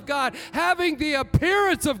lovers of God, having the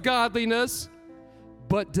appearance of godliness,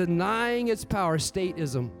 but denying its power.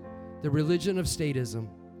 Statism, the religion of statism.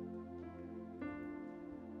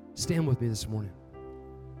 Stand with me this morning.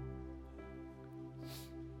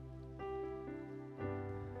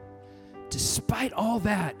 Despite all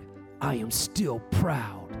that, I am still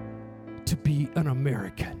proud to be an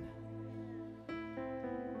American.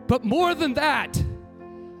 But more than that,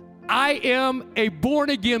 I am a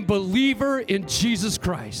born-again believer in Jesus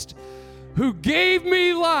Christ, who gave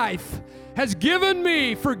me life, has given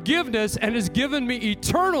me forgiveness, and has given me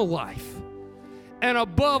eternal life. And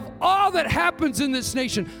above all that happens in this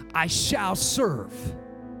nation, I shall serve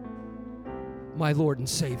my Lord and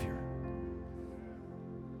Savior.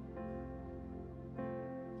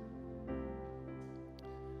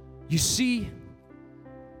 You see,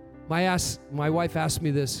 my wife asked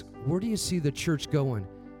me this, where do you see the church going?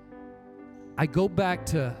 I go back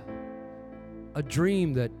to a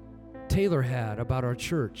dream that Taylor had about our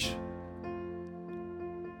church.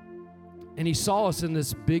 And he saw us in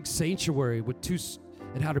this big sanctuary with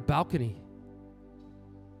it had a balcony.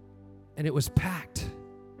 And it was packed.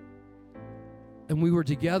 And we were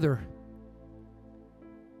together.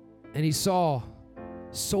 And he saw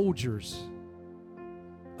soldiers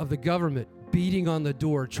of the government beating on the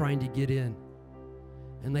door trying to get in.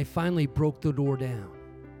 And they finally broke the door down.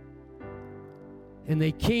 And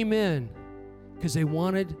they came in because they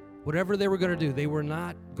wanted whatever they were going to do. They were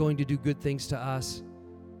not going to do good things to us.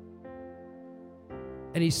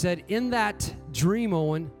 And he said, in that dream,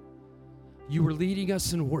 Owen, you were leading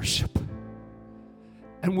us in worship.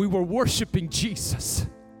 And we were worshiping Jesus.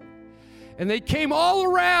 And they came all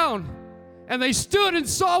around and they stood and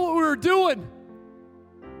saw what we were doing.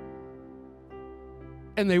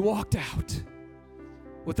 And they walked out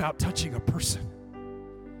without touching a person.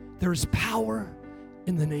 There is power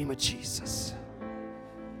in the name of Jesus.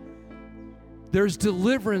 There's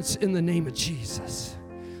deliverance in the name of Jesus.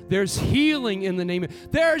 There's healing in the name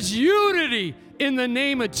of, there's unity in the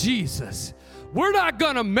name of Jesus. We're not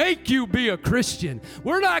going to make you be a Christian.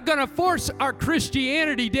 We're not going to force our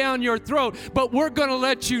Christianity down your throat, but we're going to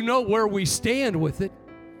let you know where we stand with it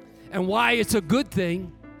and why it's a good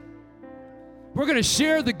thing. We're going to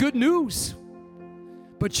share the good news.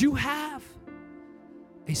 But you have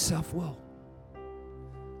a self-will,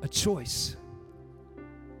 a choice.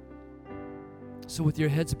 So with your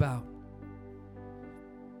heads bowed,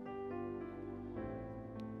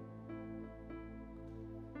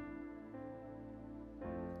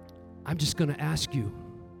 I'm just going to ask you,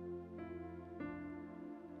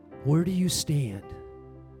 where do you stand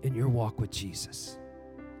in your walk with Jesus?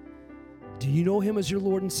 Do you know him as your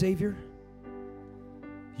Lord and Savior?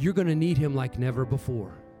 You're going to need him like never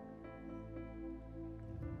before.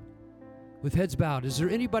 With heads bowed, is there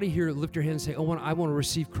anybody here lift your hand and say, oh, I want to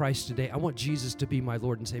receive Christ today. I want Jesus to be my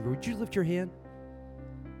Lord and Savior. Would you lift your hand?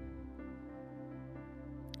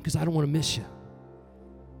 Because I don't want to miss you.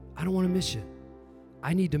 I don't want to miss you.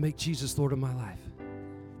 I need to make Jesus Lord of my life.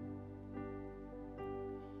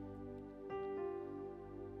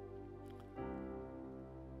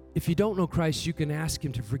 If you don't know Christ, you can ask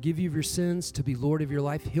him to forgive you of your sins, to be Lord of your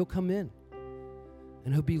life. He'll come in.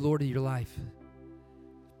 and he'll be Lord of your life.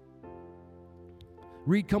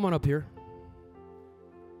 Reed, come on up here.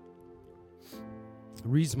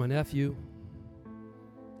 Reed's my nephew.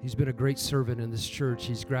 He's been a great servant in this church.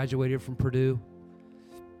 He's graduated from Purdue.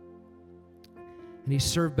 And he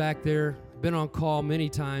served back there, been on call many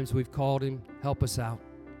times. We've called him, help us out.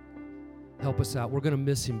 Help us out. We're going to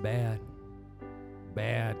miss him bad.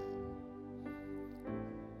 Bad.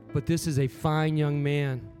 But this is a fine young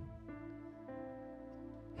man.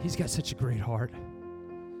 He's got such a great heart.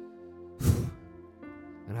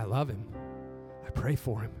 And I love him. I pray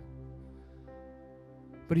for him.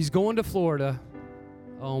 But he's going to Florida.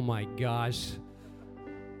 Oh my gosh.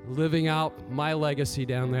 Living out my legacy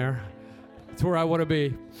down there. It's where I want to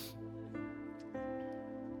be.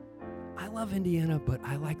 I love Indiana, but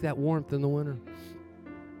I like that warmth in the winter.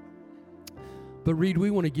 But Reed,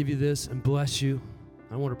 we want to give you this and bless you.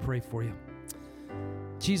 I want to pray for you.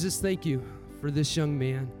 Jesus, thank you for this young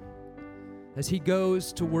man as he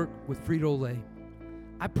goes to work with Frito-Lay.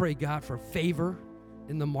 I pray, God, for favor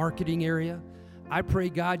in the marketing area. I pray,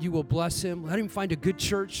 God, you will bless him. Let him find a good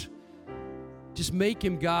church. Just make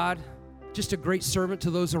him, God, just a great servant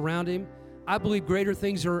to those around him. I believe greater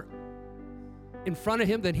things are in front of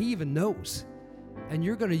him than he even knows. And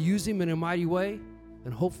you're going to use him in a mighty way.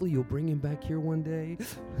 And hopefully you'll bring him back here one day.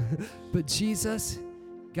 But Jesus,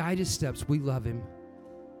 guide his steps. We love him.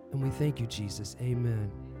 And we thank you, Jesus.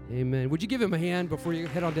 Amen. Amen. Would you give him a hand before you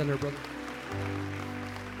head on down there, brother?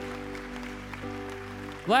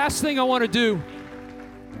 Last thing I want to do.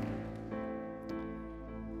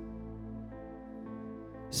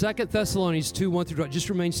 2 Thessalonians 2, 1 through 12. Just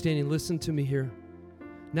remain standing. Listen to me here.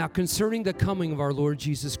 Now, concerning the coming of our Lord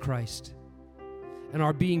Jesus Christ and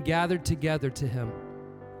our being gathered together to him,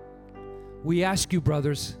 we ask you,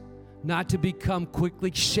 brothers, not to become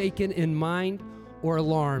quickly shaken in mind or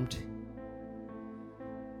alarmed,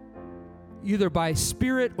 either by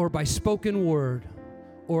spirit or by spoken word,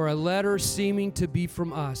 or a letter seeming to be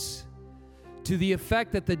from us, to the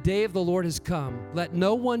effect that the day of the Lord has come. Let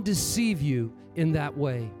no one deceive you in that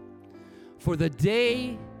way. For the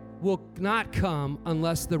day will not come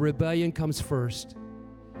unless the rebellion comes first,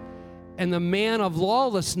 and the man of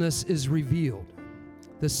lawlessness is revealed,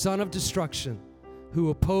 the son of destruction,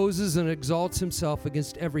 who opposes and exalts himself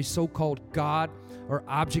against every so-called God or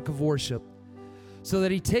object of worship, so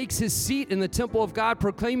that he takes his seat in the temple of God,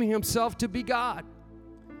 proclaiming himself to be God.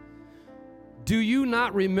 Do you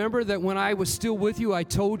not remember that when I was still with you, I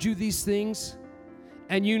told you these things?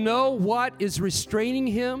 And you know what is restraining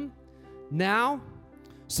him now,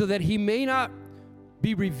 so that he may not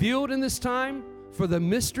be revealed in this time? For the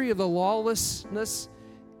mystery of the lawlessness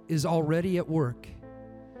is already at work.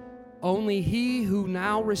 Only he who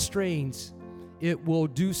now restrains it will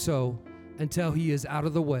do so until he is out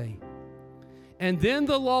of the way. And then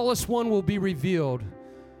the lawless one will be revealed,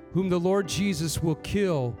 whom the Lord Jesus will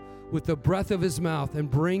kill with the breath of his mouth and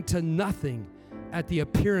bring to nothing at the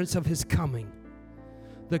appearance of his coming.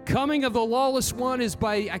 The coming of the lawless one is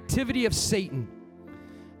by activity of Satan,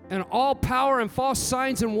 and all power and false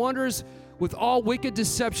signs and wonders with all wicked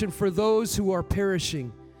deception for those who are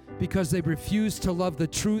perishing, because they refuse to love the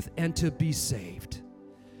truth and to be saved.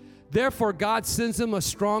 Therefore, God sends them a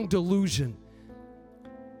strong delusion.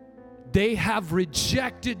 They have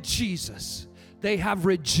rejected Jesus. They have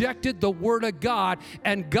rejected the Word of God,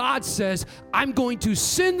 and God says, I'm going to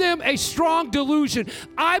send them a strong delusion.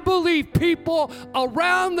 I believe people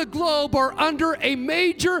around the globe are under a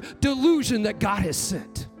major delusion that God has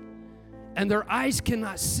sent, and their eyes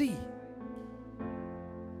cannot see.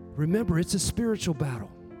 Remember, it's a spiritual battle.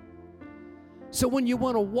 So when you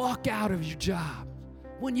want to walk out of your job,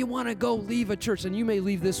 when you want to go leave a church, and you may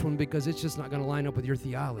leave this one because it's just not going to line up with your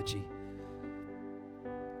theology.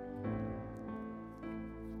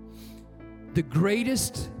 The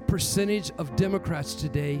greatest percentage of Democrats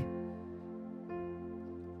today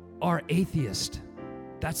are atheists.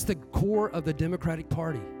 That's the core of the Democratic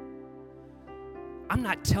Party. I'm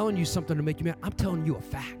not telling you something to make you mad. I'm telling you a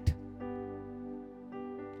fact.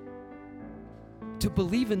 To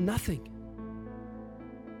believe in nothing.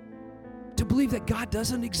 To believe that God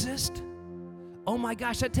doesn't exist. Oh my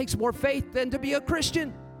gosh, that takes more faith than to be a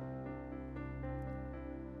Christian.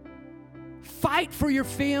 Fight for your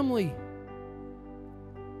family.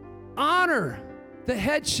 Honor the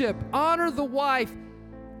headship. Honor the wife.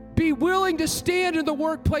 Be willing to stand in the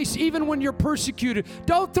workplace even when you're persecuted.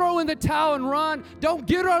 Don't throw in the towel and run. Don't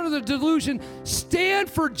get under the delusion. Stand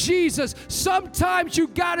for Jesus. Sometimes you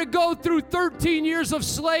got to go through 13 years of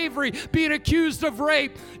slavery, being accused of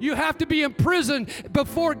rape. You have to be in prison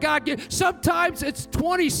before God gets. Sometimes it's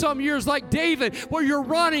 20-some years like David, where you're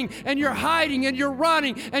running and you're hiding and you're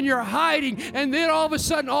running and you're hiding, and then all of a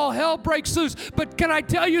sudden all hell breaks loose. But can I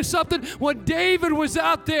tell you something? When David was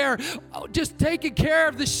out there just taking care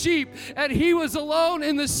of the sheep, and he was alone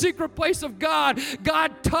in the secret place of God,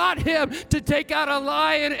 God taught him to take out a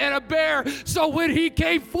lion and a bear. So when he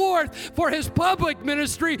came forth for his public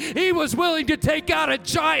ministry, he was willing to take out a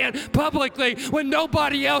giant publicly when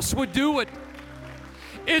nobody else would do it.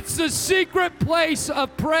 It's the secret place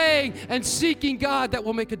of praying and seeking God that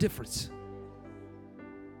will make a difference.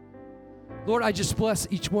 Lord, I just bless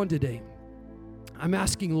each one today. I'm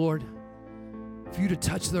asking, Lord, for you to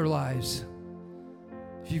touch their lives.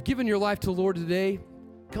 If you've given your life to the Lord today,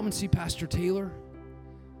 come and see Pastor Taylor.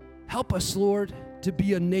 Help us, Lord, to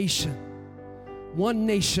be a nation, one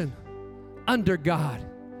nation under God,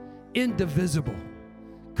 indivisible.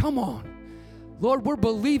 Come on. Lord, we're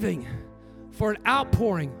believing for an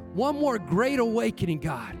outpouring, one more great awakening,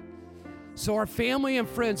 God, so our family and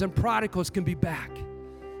friends and prodigals can be back.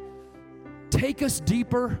 Take us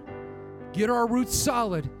deeper, get our roots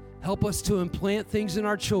solid. Help us to implant things in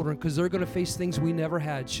our children, because they're going to face things we never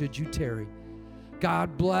had should you tarry.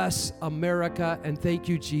 God bless America, and thank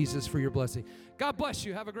you, Jesus, for your blessing. God bless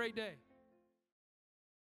you. Have a great day.